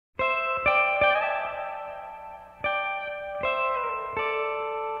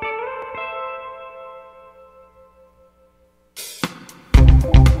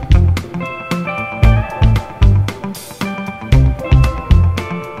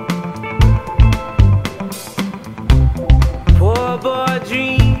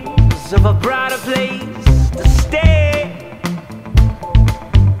of a brighter place to stay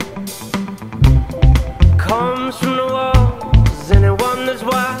comes from the walls, and it wonders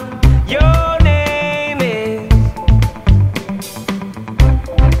why your name is.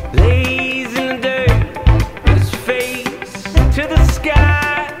 Lays in the dirt with his face to the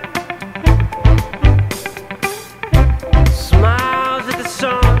sky, smiles at the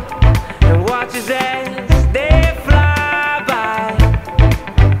sun and watches as they fly by.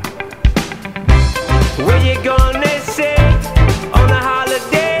 Where you gone, they say, on a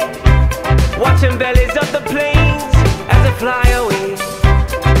holiday, watching bellies up the plains as they fly away.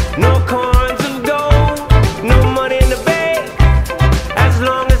 No coins of gold, no money in the bank. As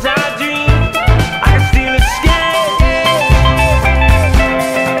long as I dream, I can still escape.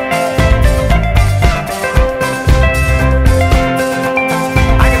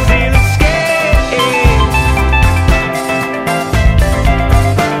 I can still escape.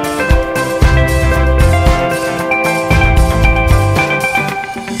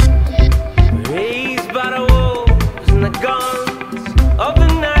 Raised by the wolves and the guns of the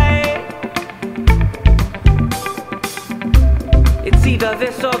night. It's either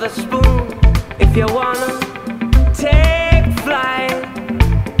this or the spoon if you wanna take flight.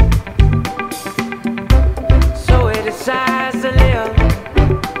 So it decides to live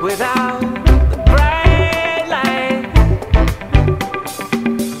without the bright light.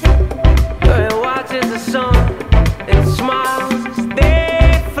 So it watches the sun and smiles as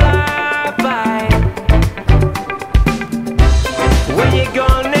they fly by. When you're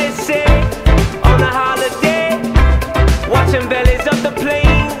gone, they say, on a holiday, watching bellies up the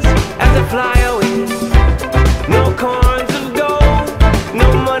plains as they fly away. No coins of gold, no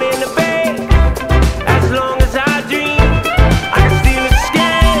money in the bank. As long as I dream, I can still escape.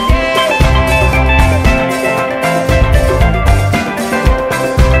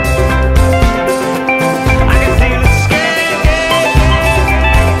 I can still escape.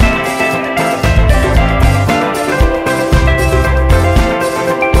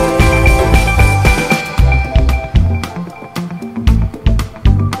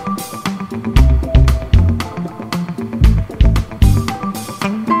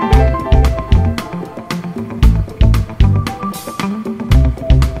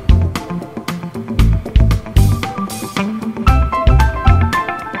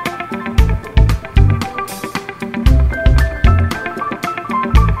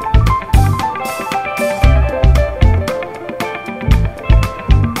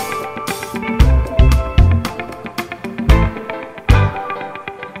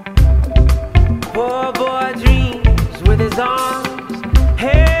 Poor boy dreams with his arms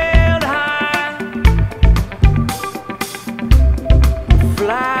held high,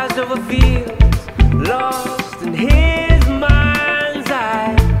 flies over fields lost in his mind's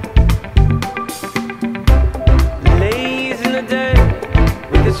eye. Lays in the dirt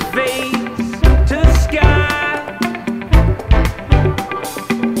with his face to the sky,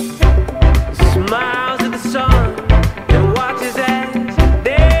 smiles at the sun and watches as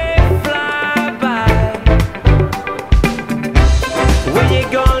they fly by. When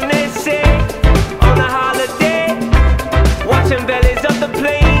you're gone, they say, on a holiday, watching bellies up the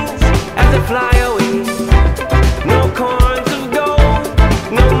plains as they fly away. No coins of gold,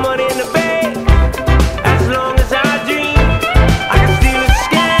 no money in the bank. As long as I dream, I can still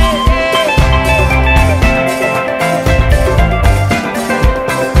escape.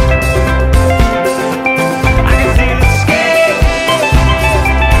 I can still escape.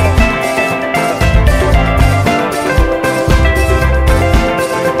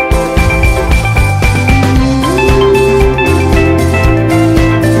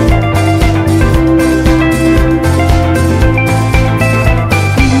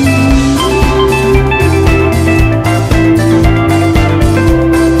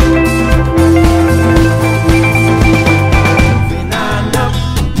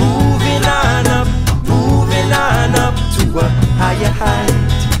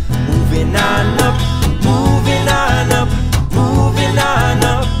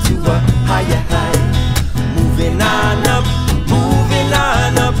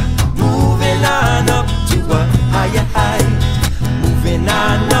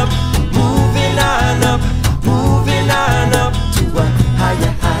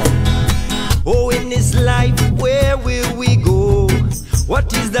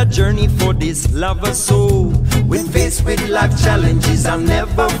 What is the journey for this lover soul? When faced with life challenges, I'll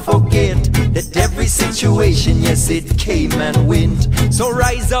never forget that every situation, yes, it came and went. So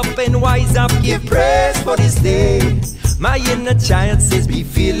rise up and wise up, give praise for this day. My inner child says be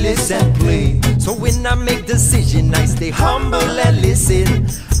fearless and play. So when I make decision, I stay humble and listen.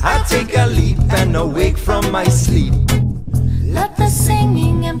 I take a leap and awake from my sleep. Let the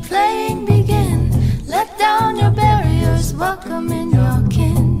singing and playing begin. Let down your barriers, welcome in your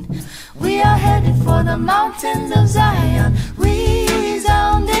kin. We are headed for the mountains of Zion,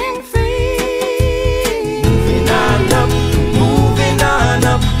 resounding free. Moving on up, moving on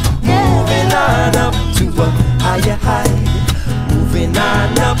up, moving on up to a higher height. Moving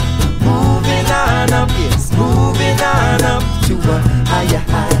on up, yes, moving on up to a higher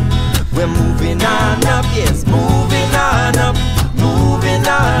height. We're moving on up, yes, moving on up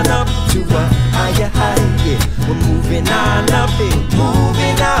to a higher height. Yeah, we're moving on up,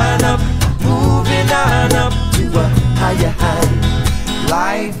 moving on up to a higher height.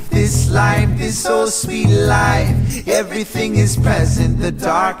 This life is so sweet life. Everything is present, the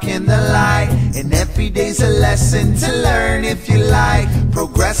dark and the light. And every day's a lesson to learn if you like.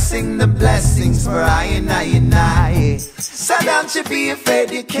 Progressing the blessings for I and I. So don't you be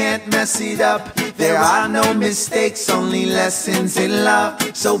afraid, you can't mess it up. There are no mistakes, only lessons in love.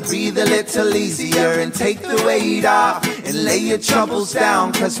 So breathe a little easier and take the weight off. And lay your troubles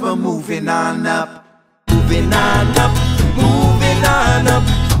down, cause we're moving on up. Moving on up, moving on up,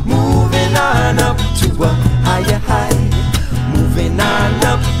 moving on up to a higher height. Moving on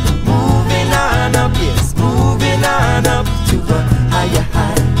up, yes, moving on up to a higher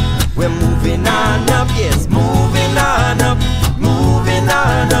height. We're moving on up, yes, moving on up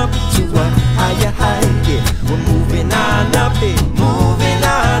to a higher height. Yeah, we're moving on up,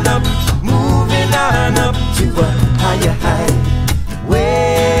 moving on up to a higher height.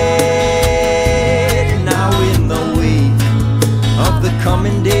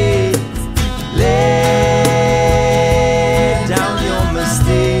 Coming days, lay down your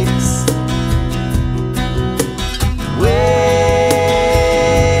mistakes. Wait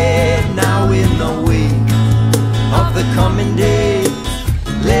now in the wake of the coming days,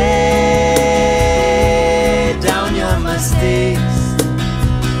 lay down your mistakes.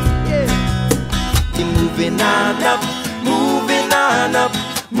 Yeah. Keep moving on up, moving on up,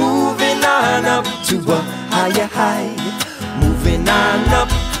 moving on up to a higher height. Moving on up,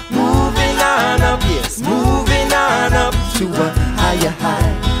 yes, moving on up to a higher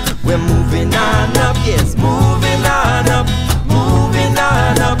height. We're moving on up, yes, moving on up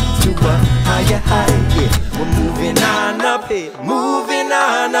to a higher height. Yeah, we're moving on up,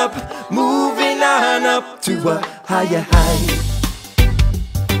 moving on up to a higher height.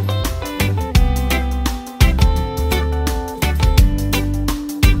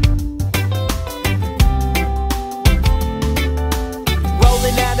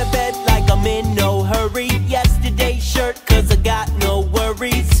 In no hurry, yesterday's shirt cause I got no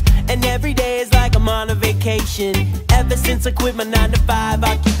worries. And every day is like I'm on a vacation. Ever since I quit my 9-to-5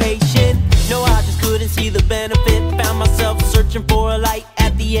 occupation. No, I just couldn't see the benefit. Found myself searching for a light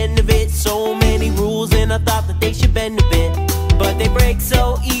at the end of it. So many rules and I thought that they should bend a bit, but they break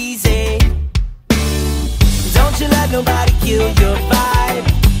so easy. Don't you let nobody kill your vibe.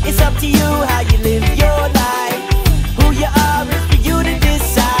 It's up to you how you live your life. Who you are is for you to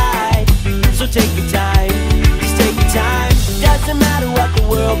decide. So take your time, just take your time. Doesn't matter what the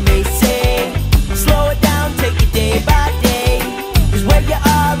world may say. Slow it down, take it day by day. Cause where you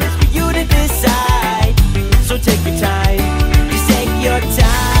are is for you to decide. So take your time, just take your time.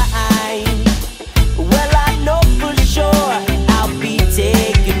 Well, I know for sure I'll be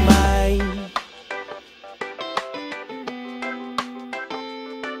taking mine.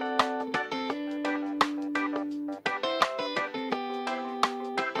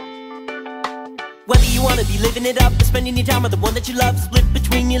 Whether you wanna be living it up or spending your time with the one that you love, split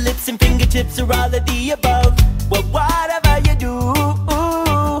between your lips and fingertips or all of the above. Well, whatever you do,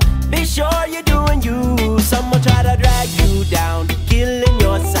 be sure you're doing you. Someone try to drag you down, killing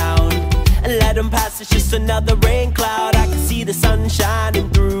your sound, and let them pass, it's just another rain cloud. I can see the sun shining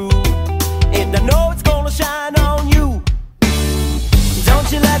through, and I know it's gonna shine on you.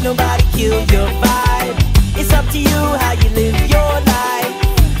 Don't you let nobody kill your vibe. It's up to you how you live your life.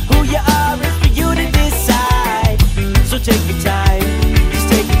 Who you are is for you to decide. So take your time, just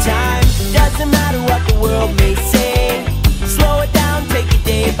take your time. Doesn't matter what the world may say. Slow it down, take it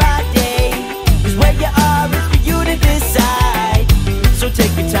day by day. Cause where you are is for you to decide. So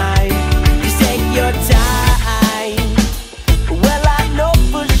take your time, just take your time. Well, I know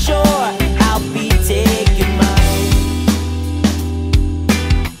for sure I'll be taking mine.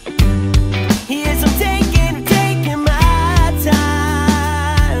 Here's I'm taking my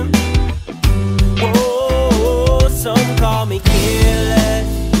time. Whoa, some call me careless,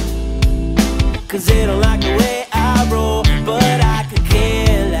 cause they don't like the way I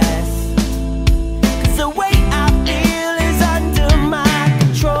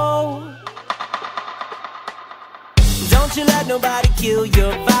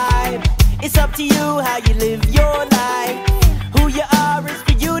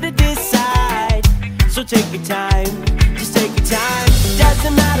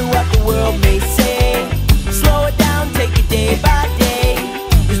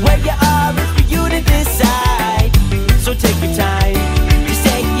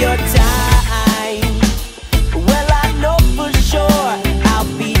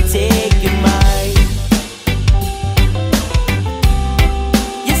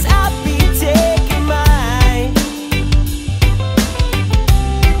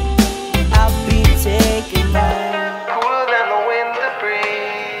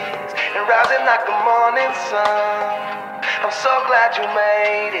rising like the morning sun. I'm so glad you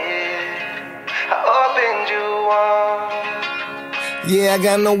made it. I opened you on. Yeah, I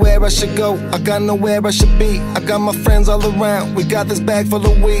got nowhere I should go, I got nowhere I should be. I got my friends all around, we got this bag full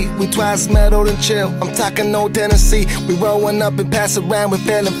of weed. We twice meddled and chill, I'm talking no Tennessee. We rolling up and pass around, we're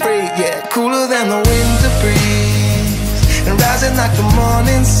feeling free. Yeah, cooler than the winter breeze and rising like the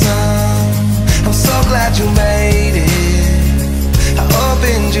morning sun. I'm so glad you made it. I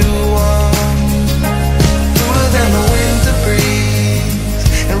opened you on. Cooler than the winter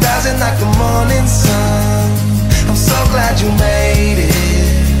breeze and rising like the morning sun. I'm so glad you made it.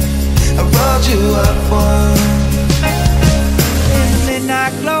 I rolled you up one. In the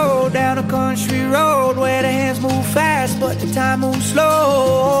midnight glow down a country road where the hands move fast but the time moves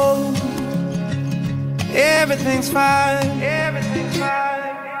slow. Everything's fine, everything's fine.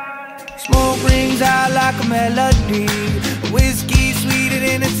 Smoke rings out like a melody. Whiskey sweeter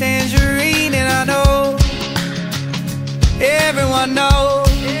than a tangerine. And I know everyone knows.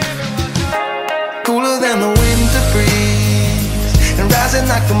 Cooler than the winter breeze and rising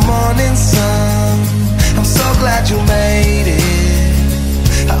like the morning sun. I'm so glad you made it.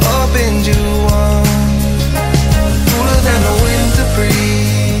 I opened you on. Cooler than the winter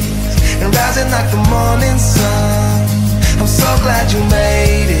breeze and rising like the morning sun. I'm so glad you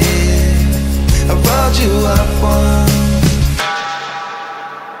made it. I rolled you up one.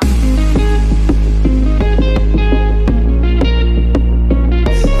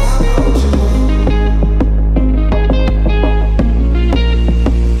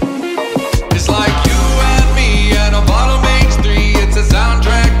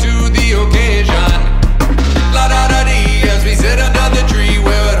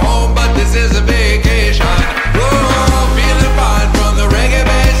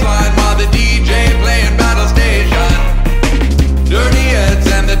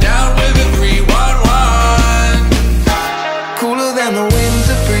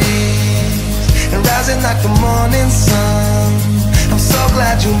 Like the morning sun. I'm so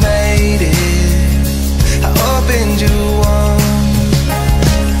glad you made it. I opened you on.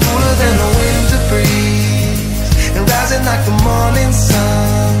 Cooler than the winter breeze and rising like the morning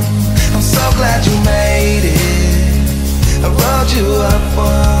sun. I'm so glad you made it. I rolled you up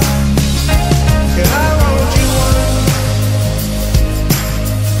one. Yeah, I rolled you one.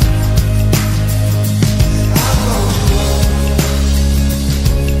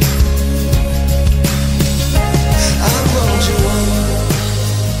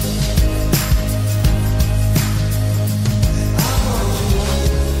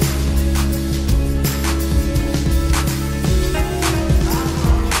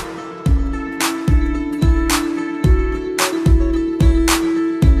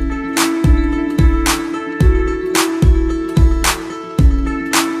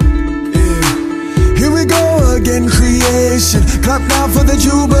 Clap now for the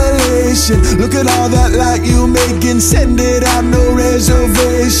jubilation. Look at all that light you making. Send it out, no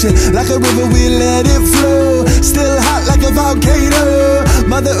reservation. Like a river we let it flow. Still hot like a volcano.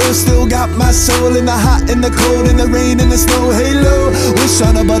 Mother Earth still got my soul. In the hot, in the cold, in the rain, in the snow. Halo, wish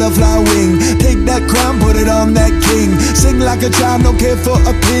on a butterfly wing. Take that crown, put it on that king. Sing like a child, no care for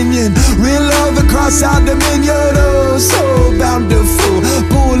opinion. Real love across our dominion. Oh, so bountiful.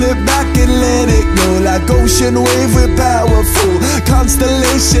 Pull it back and let it go. Like ocean wave with powerful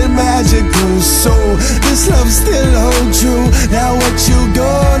constellation magical. So this love still hold true. Now what you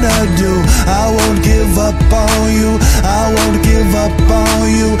gonna do? I won't give up on you. I won't give up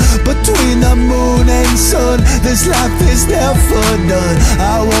on you. Between the moon and sun, this life is never done.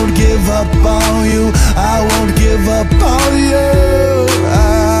 I won't give up on you. I won't give up on you.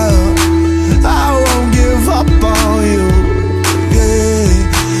 I won't give up on you.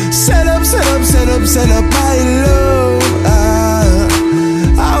 Yeah. Set up, set up, set up, set up my love.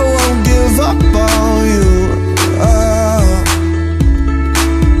 I won't give up on you.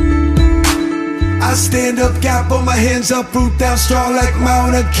 I stand up, gap on my hands up, root down strong like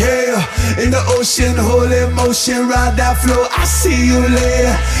Mount Akea. In the ocean, holy motion, ride that flow. I see you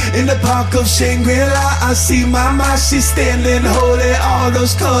later. In the park of Shangri-La, I see mama, she's standing holy. All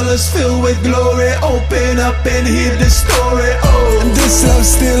those colors filled with glory. Open up and hear the story. Oh, and this love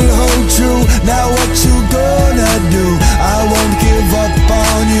still hold true. Now what you gonna do? I won't give up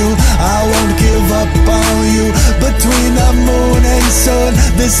on you. I won't give up on you. Between the moon and sun,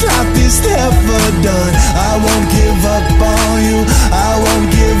 this life is never done. I won't give up on you. I won't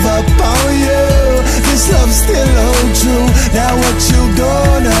give up on you. This love still hold true. Now what you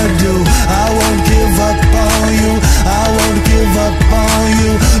gonna do? I won't give up on you. I won't give up on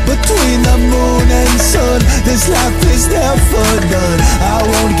you. Between the moon and sun, this life is never done. I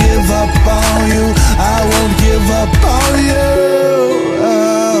won't give up on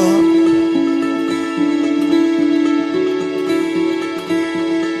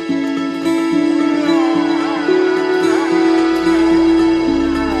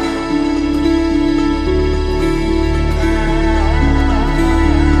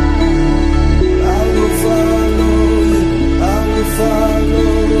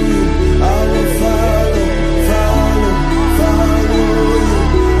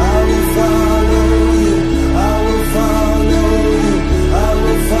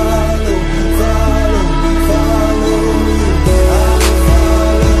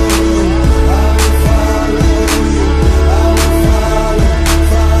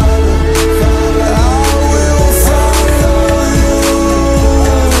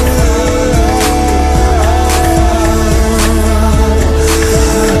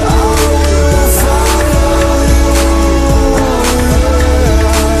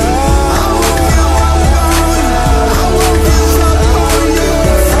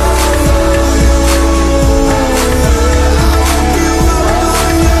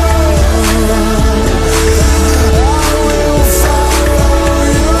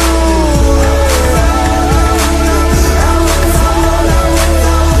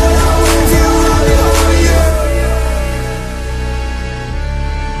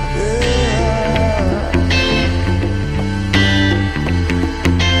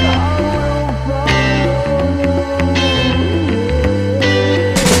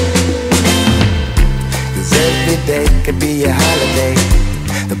could be a holiday.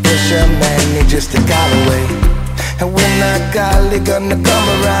 The fisherman needs just a call away. And when that golly gonna come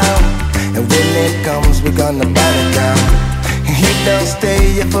around, and when it comes we're gonna burn it down. And he don't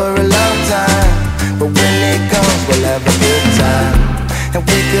stay here for a long time, but when it comes we'll have a good time. And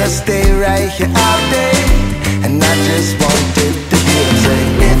we could stay right here all day, and I just wanted to hear him say,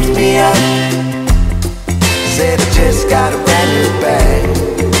 lift me up. Said I just got a brand new bag.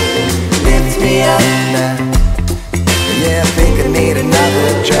 Lift me up now. Yeah, I think I need another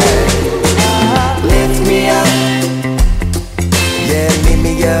drag. Lift me up. Yeah, meet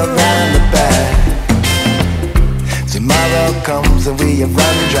me around the back. Tomorrow comes and we have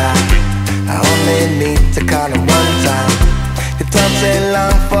run dry. I only need to call him one time. It don't take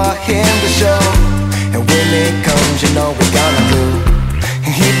long for him to show, and when it comes you know we're gonna do.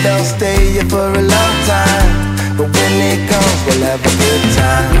 And he don't stay here for a long time, but when it comes we'll have a good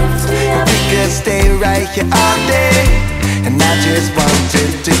time. And we could stay right here all day, and I just wanted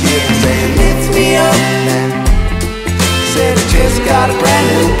to hear him say, lift me up now. Said I just got a brand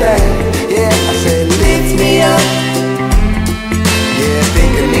new bag. Yeah, I said lift me up. Yeah, I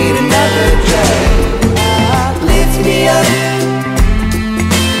think I need another drag. Lift me up.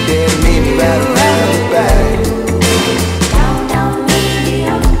 Yeah, meet me right around the back. Down, down, lift me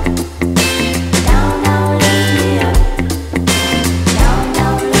up. Down, down, lift me up. Down,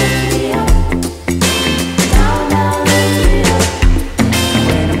 down, lift me up. Down, down, lift me up.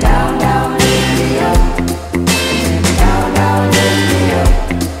 Down, down, lift me up. Down, down, lift me up.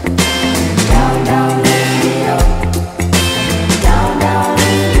 Down, down, lift me up. Down, down,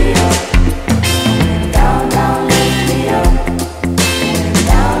 lift me up. Down, down, lift me up.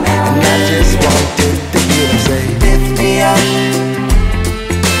 Down, down, And I just wanted to hear him say, lift me up.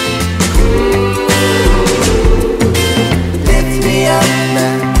 Lift me up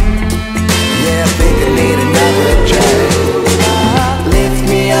now. Yeah, I think I need another drag. Lift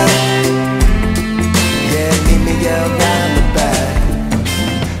me up. Yeah, meet me around the back.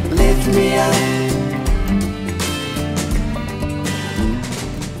 Lift me up.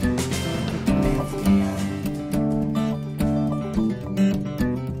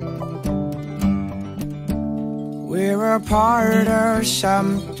 We're a part of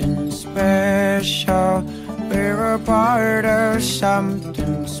something special. We're a part of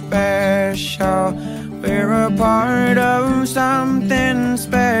something special. We're a part of something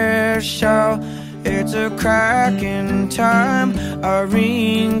special. It's a crack in time, a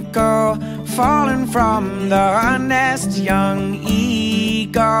wrinkle falling from the nest, young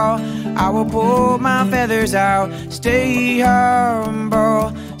eagle. I will pull my feathers out, stay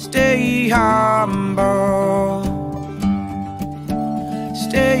humble, stay humble.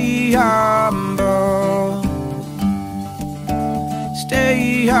 Stay humble,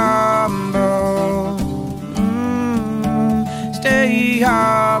 stay humble, stay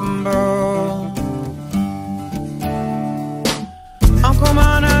humble. Uncle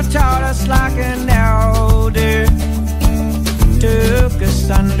Mana taught us like an elder, took us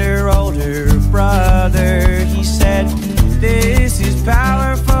under older brother. He said, this is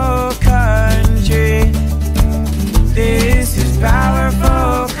powerful country. This is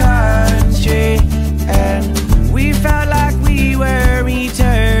powerful country. And we felt like we were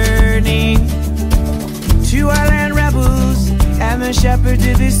returning to our land rebels and the shepherds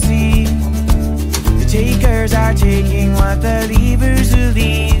of the sea. The takers are taking what the leavers will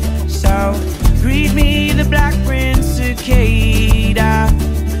leave. So greet me, the black prince cicada.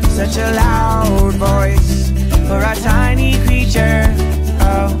 Such a loud voice for a tiny creature.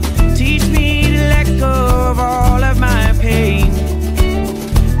 Oh, teach me to let go of all of my pain.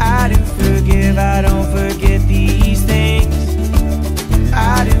 I do forgive, I don't forget these things.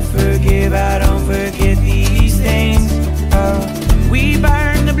 I do forgive, I don't forget these things. Oh, we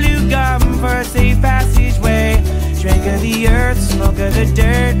burned the blue gum for a safe passageway. Drank of the earth, smoke of the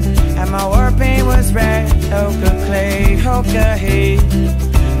dirt, and my war paint was red. Ochre clay, ochre hay.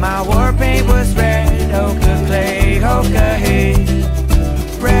 My war paint was red. Ochre clay, ochre hay.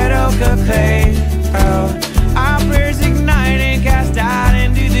 Red ochre clay. Oh, our prayers ignited, cast out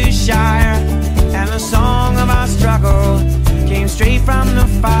into the Shire, and the song of our struggle came straight from the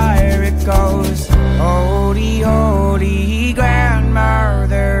fire. It goes, holy, holy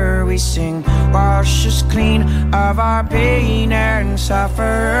grandmother, we sing, wash us clean of our pain and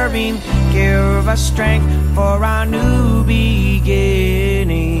suffering. Give us strength for our new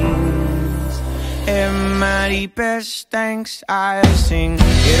beginnings. In my deepest thanks I sing.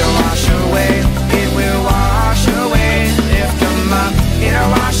 It'll wash away, it will wash away. Lift them up, it'll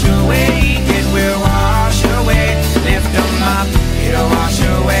wash away. It will wash away. Lift them up, it'll wash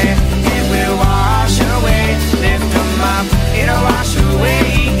away. It will wash away. Lift them up.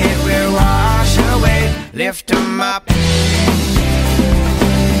 lift 'em up.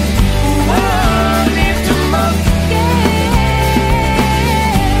 Whoa, lift 'em up.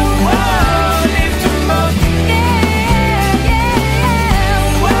 Whoa, lift 'em up.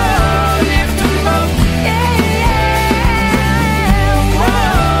 Whoa, lift 'em up.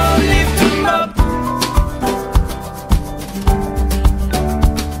 Whoa, lift 'em up.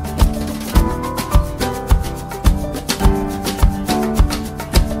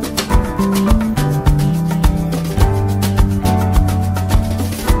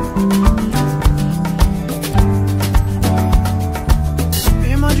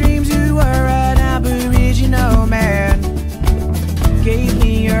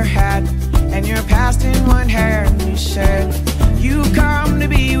 And your past in one hand. You said you come to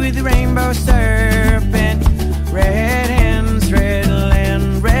be with the rainbow serpent. Red hands, red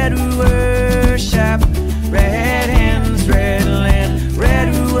land, red worship. Red hands, red land, red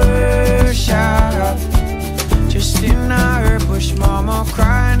worship. Just in our bush, mama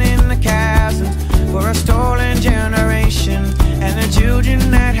crying in the chasms for a stolen generation and the children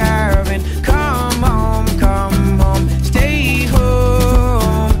that haven't come home, stay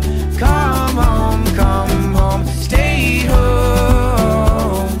home. Come home, stay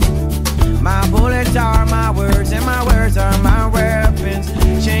home. My bullets are my words and my words are my weapons.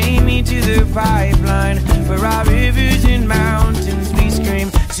 Chain me to the pipeline for our rivers and mountains. We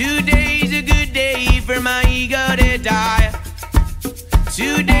scream, today's a good day for my ego to die.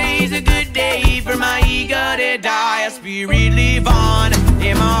 Today's a good day for my ego to die. A spirit live on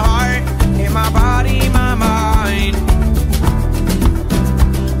in my heart, in my body, my mind.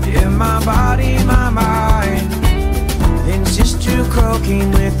 In my body, my mind. Then Sister Crow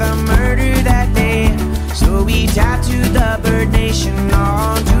came with a murder that day, so we tattooed the bird nation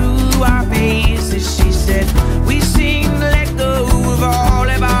onto our faces. She said, we sing to let go of all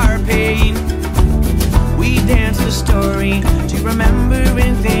of our pain. We dance the story to remember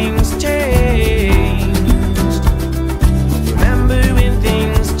when things changed. Remember when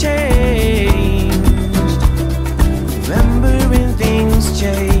things changed. Remember when things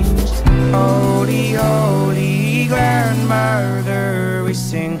changed. Holy, holy grandmother, we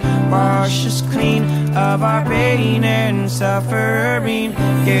sing, wash us clean of our pain and suffering.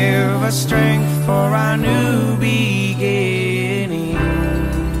 Give us strength for our new beginnings.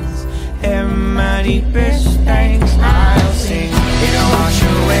 And my deepest thanks I'll sing. It'll wash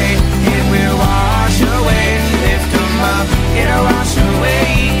away, it will wash away. Lift 'em up, it'll wash away,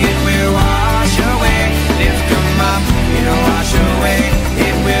 it will wash away. Lift 'em up, it'll wash away,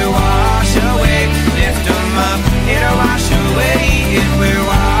 it will wash away. Lift 'em up, it'll wash away, it will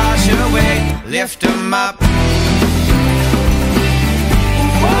wash away. Lift 'em up.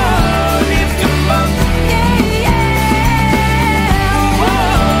 Whoa, lift 'em up.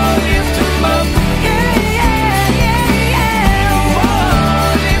 Whoa, lift 'em up.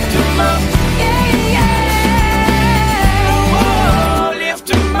 Whoa, lift 'em up. Whoa, lift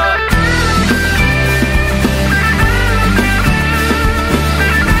 'em up.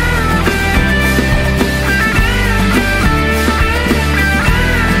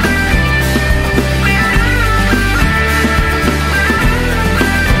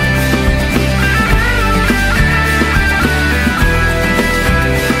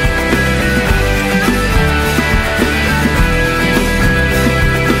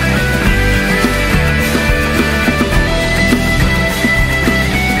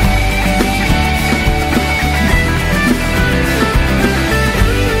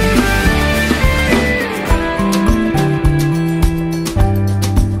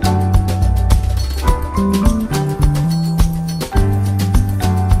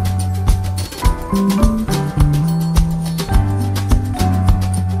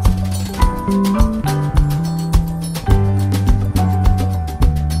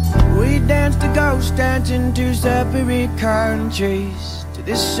 Dancing to separate countries to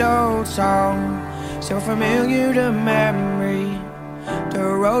this old song, so familiar to memory. The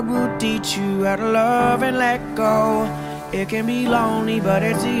road will teach you how to love and let go. It can be lonely, but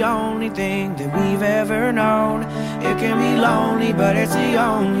it's the only thing that we've ever known. It can be lonely, but it's the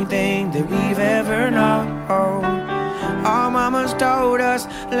only thing that we've ever known. Our mamas told us,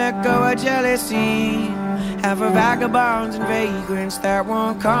 let go of jealousy, and for vagabonds and vagrants that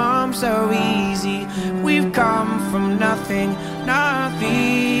won't come so easy. We've come from nothing,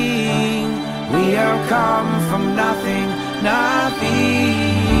 nothing. We have come from nothing,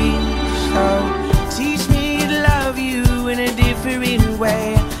 nothing. So teach me to love you in a different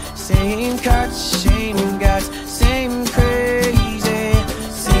way. Same cuts, same guts, same crazy.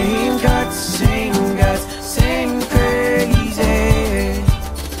 Same cuts, same guts, same crazy.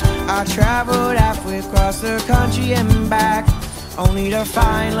 I traveled halfway across the country and back, only to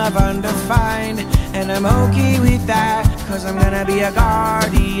find love undefined. And I'm okay with that, cause I'm gonna be a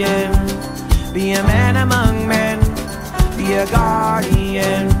guardian. Be a man among men, be a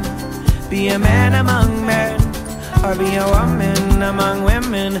guardian. Be a man among men, or be a woman among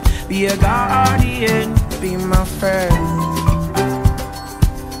women. Be a guardian, be my friend.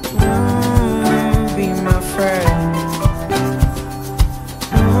 Be my friend.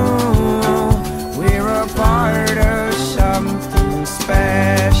 We're a part of something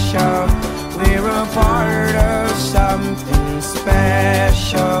special. We're a part of something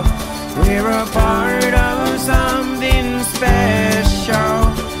special. We're a part of something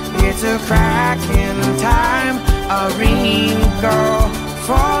special. It's a crack in time, a wrinkle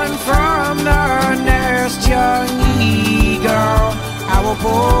falling from the nest, young eagle. I will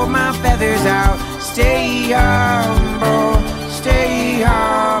pull my feathers out, stay humble, stay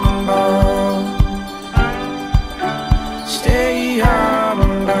humble.